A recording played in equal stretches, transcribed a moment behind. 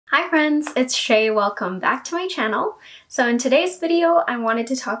Hi friends, it's Shay. Welcome back to my channel. So in today's video, I wanted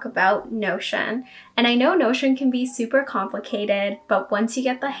to talk about Notion. And I know Notion can be super complicated, but once you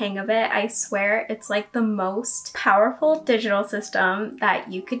get the hang of it, I swear it's like the most powerful digital system that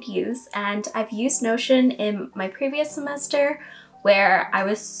you could use. And I've used Notion in my previous semester where I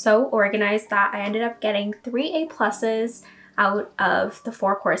was so organized that I ended up getting 3 A+s out of the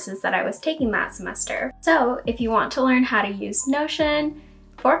 4 courses that I was taking that semester. So if you want to learn how to use Notion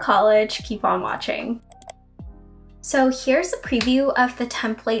for college, keep on watching. So here's a preview of the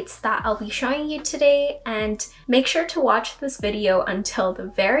templates that I'll be showing you today, and make sure to watch this video until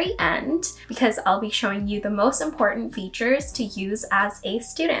the very end because I'll be showing you the most important features to use as a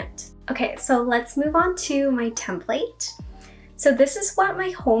student. Okay, so let's move on to my template. So this is what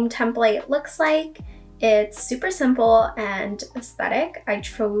my home template looks like. It's super simple and aesthetic. I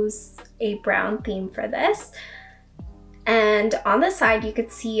chose a brown theme for this. And on the side, you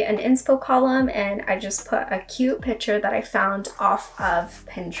could see an inspo column, and I just put a cute picture that I found off of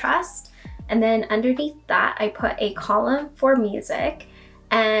Pinterest. And then underneath that, I put a column for music.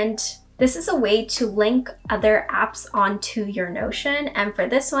 And this is a way to link other apps onto your Notion. And for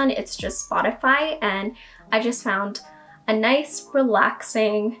this one, it's just Spotify. And I just found a nice,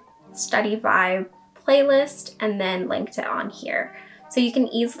 relaxing study vibe playlist and then linked it on here. So you can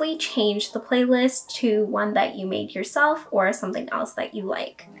easily change the playlist to one that you made yourself or something else that you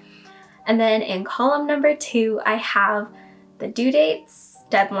like. And then in column number 2, I have the due dates,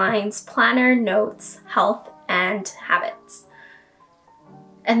 deadlines, planner, notes, health, and habits.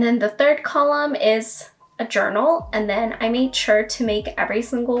 And then the third column is a journal. And then I made sure to make every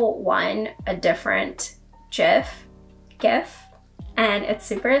single one a different GIF, and it's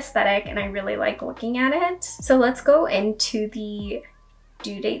super aesthetic and I really like looking at it. So let's go into the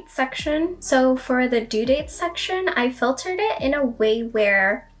due date section. So for the due date section, I filtered it in a way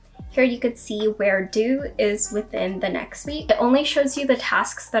where here you could see where due is within the next week. It only shows you the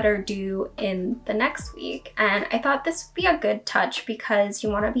tasks that are due in the next week. And I thought this would be a good touch because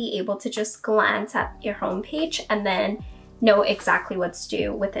you want to be able to just glance at your homepage and then know exactly what's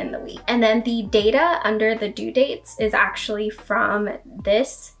due within the week. And then the data under the due dates is actually from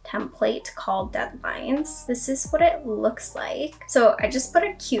this template called deadlines. This is what it looks like. So I just put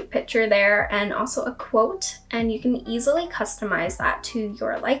a cute picture there and also a quote, and you can easily customize that to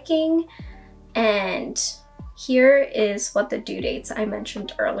your liking. And here is what the due dates I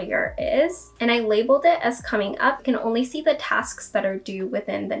mentioned earlier is. And I labeled it as coming up. You can only see the tasks that are due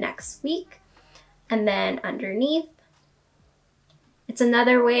within the next week. And then underneath, it's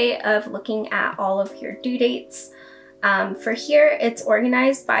another way of looking at all of your due dates. For here, it's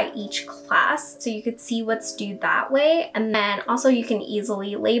organized by each class, so you could see what's due that way. And then also you can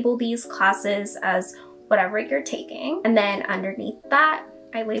easily label these classes as whatever you're taking. And then underneath that,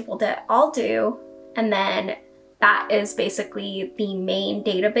 I labeled it all due. And then that is basically the main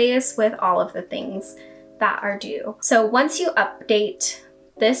database with all of the things that are due. So once you update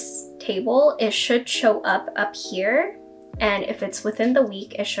this table, it should show up here. And if it's within the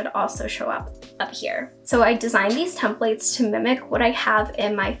week, it should also show up here. So I designed these templates to mimic what I have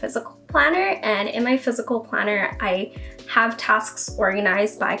in my physical planner. And in my physical planner, I have tasks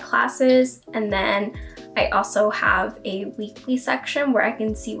organized by classes. And then I also have a weekly section where I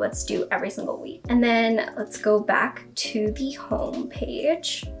can see what's due every single week. And then let's go back to the home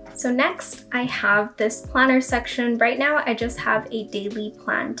page. So next I have this planner section. Right now, I just have a daily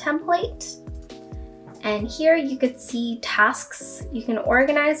plan template. And here you could see tasks. You can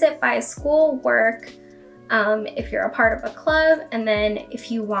organize it by school, work, if you're a part of a club, and then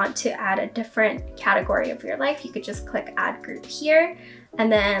if you want to add a different category of your life, you could just click add group here.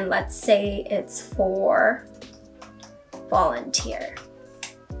 And then let's say it's for volunteer.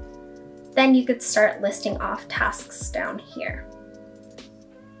 Then you could start listing off tasks down here.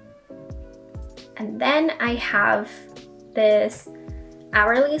 And then I have this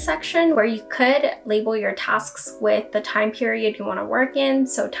hourly section where you could label your tasks with the time period you want to work in,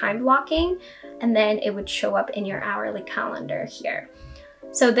 so time blocking, and then it would show up in your hourly calendar here.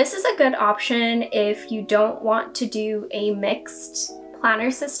 So this is a good option if you don't want to do a mixed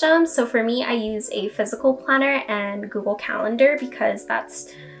planner system. So for me, I use a physical planner and Google Calendar because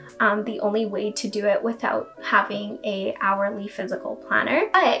that's the only way to do it without having a hourly physical planner.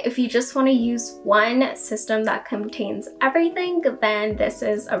 But if you just want to use one system that contains everything, then this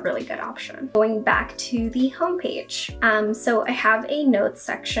is a really good option. Going back to the homepage. So I have a notes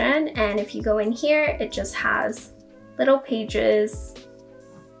section, and if you go in here, it just has little pages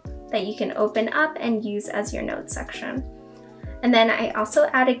that you can open up and use as your notes section. And then I also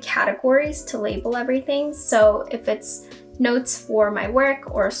added categories to label everything. So if it's notes for my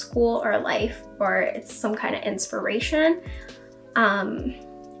work or school or life, or it's some kind of inspiration.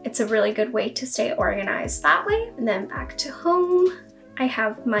 It's a really good way to stay organized that way. And then back to home, I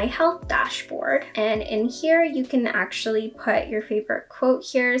have my health dashboard, and in here you can actually put your favorite quote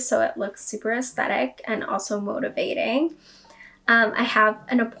here so it looks super aesthetic and also motivating. I have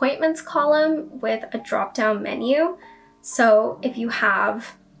an appointments column with a drop-down menu. So if you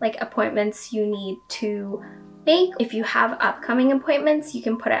have like appointments you need to make, if you have upcoming appointments, you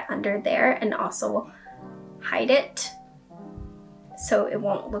can put it under there and also hide it so it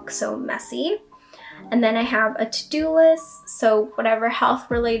won't look so messy. And then I have a to-do list, so whatever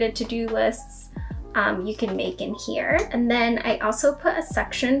health-related to-do lists you can make in here. And then I also put a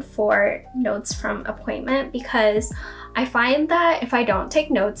section for notes from appointment, because I find that if I don't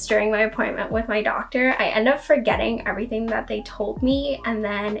take notes during my appointment with my doctor, I end up forgetting everything that they told me, and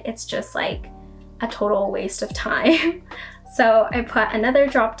then it's just like a total waste of time. So I put another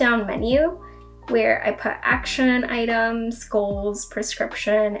drop-down menu where I put action items, goals,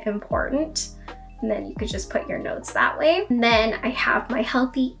 prescription, important, and then you could just put your notes that way. And then I have my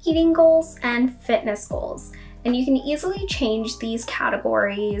healthy eating goals and fitness goals. And you can easily change these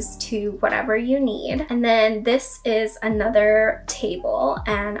categories to whatever you need. And then this is another table,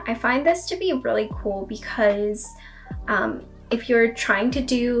 and I find this to be really cool because if you're trying to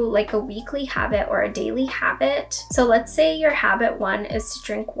do like a weekly habit or a daily habit, so let's say your habit 1 is to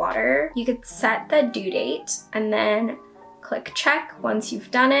drink water, you could set the due date and then click check once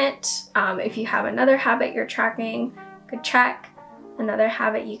you've done it. If you have another habit you're tracking, you could check. Another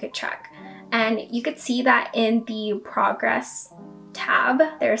habit you could check. And you could see that in the progress tab,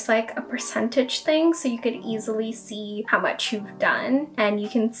 there's like a percentage thing, so you could easily see how much you've done, and you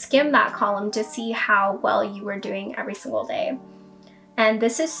can skim that column to see how well you were doing every single day. And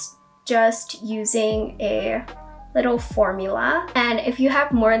this is just using a little formula, and if you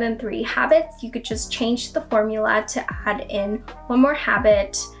have more than 3 habits, you could just change the formula to add in one more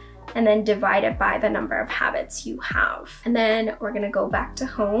habit and then divide it by the number of habits you have. And then we're gonna go back to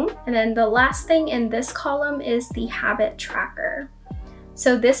home. And then the last thing in this column is the habit tracker.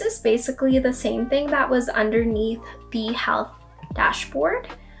 So this is basically the same thing that was underneath the health dashboard.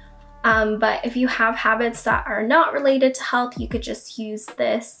 But if you have habits that are not related to health, you could just use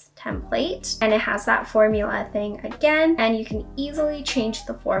this template, and it has that formula thing again, and you can easily change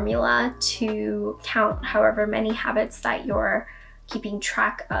the formula to count however many habits that you're keeping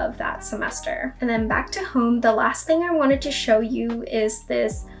track of that semester. And then back to home, the last thing I wanted to show you is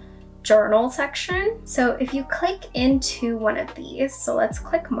this journal section. So if you click into one of these, so let's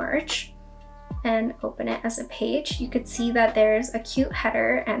click March and open it as a page, you could see that there's a cute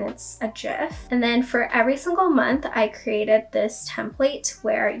header and it's a GIF. And then for every single month, I created this template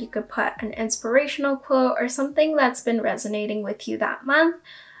where you could put an inspirational quote or something that's been resonating with you that month.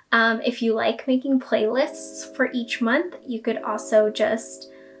 If you like making playlists for each month, you could also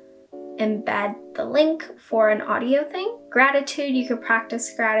just embed the link for an audio thing. Gratitude, you could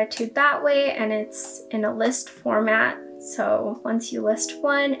practice gratitude that way, and it's in a list format. So once you list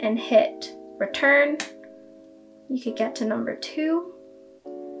one and hit return, you could get to number 2.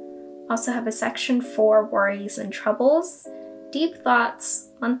 Also have a section for worries and troubles, deep thoughts,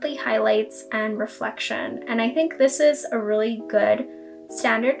 monthly highlights, and reflection. And I think this is a really good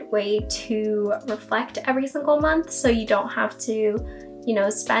standard way to reflect every single month, so you don't have to, you know,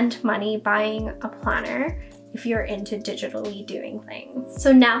 spend money buying a planner if you're into digitally doing things.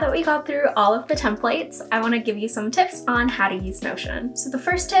 So now that we got through all of the templates, I want to give you some tips on how to use Notion. So the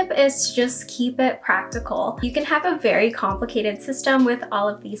first tip is to just keep it practical. You can have a very complicated system with all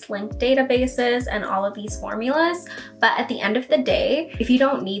of these linked databases and all of these formulas, but at the end of the day, if you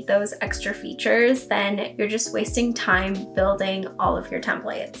don't need those extra features, then you're just wasting time building all of your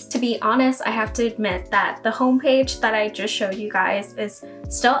templates. To be honest, I have to admit that the homepage that I just showed you guys is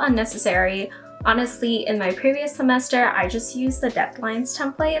still unnecessary. Honestly, in my previous semester, I just used the deadlines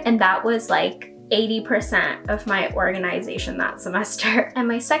template, and that was like 80% of my organization that semester. And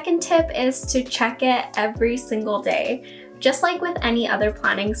my second tip is to check it every single day. Just like with any other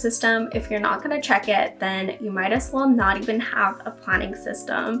planning system, if you're not gonna check it, then you might as well not even have a planning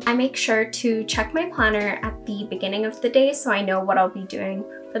system. I make sure to check my planner at the beginning of the day so I know what I'll be doing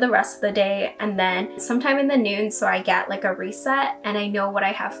for the rest of the day, and then sometime in the noon so I get like a reset and I know what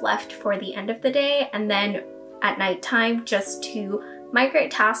I have left for the end of the day, and then at nighttime just to migrate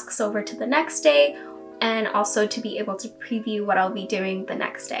tasks over to the next day and also to be able to preview what I'll be doing the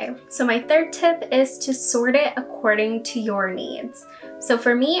next day. So my third tip is to sort it according to your needs. So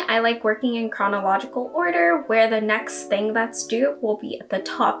for me, I like working in chronological order where the next thing that's due will be at the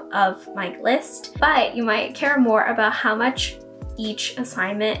top of my list, but you might care more about how much each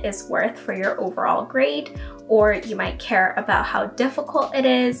assignment is worth for your overall grade, or you might care about how difficult it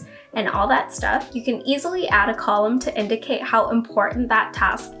is and all that stuff. You can easily add a column to indicate how important that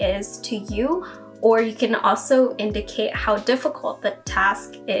task is to you, or you can also indicate how difficult the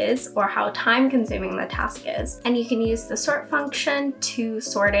task is or how time-consuming the task is. And you can use the sort function to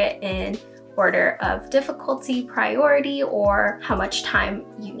sort it in order of difficulty, priority, or how much time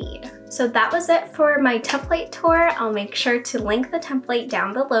you need. So that was it for my template tour. I'll make sure to link the template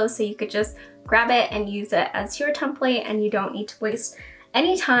down below so you could just grab it and use it as your template and you don't need to waste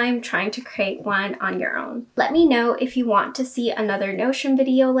any time trying to create one on your own. Let me know if you want to see another Notion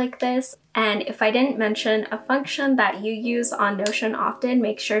video like this, and if I didn't mention a function that you use on Notion often,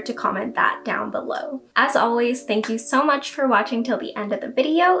 make sure to comment that down below. As always, thank you so much for watching till the end of the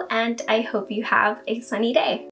video, and I hope you have a sunny day.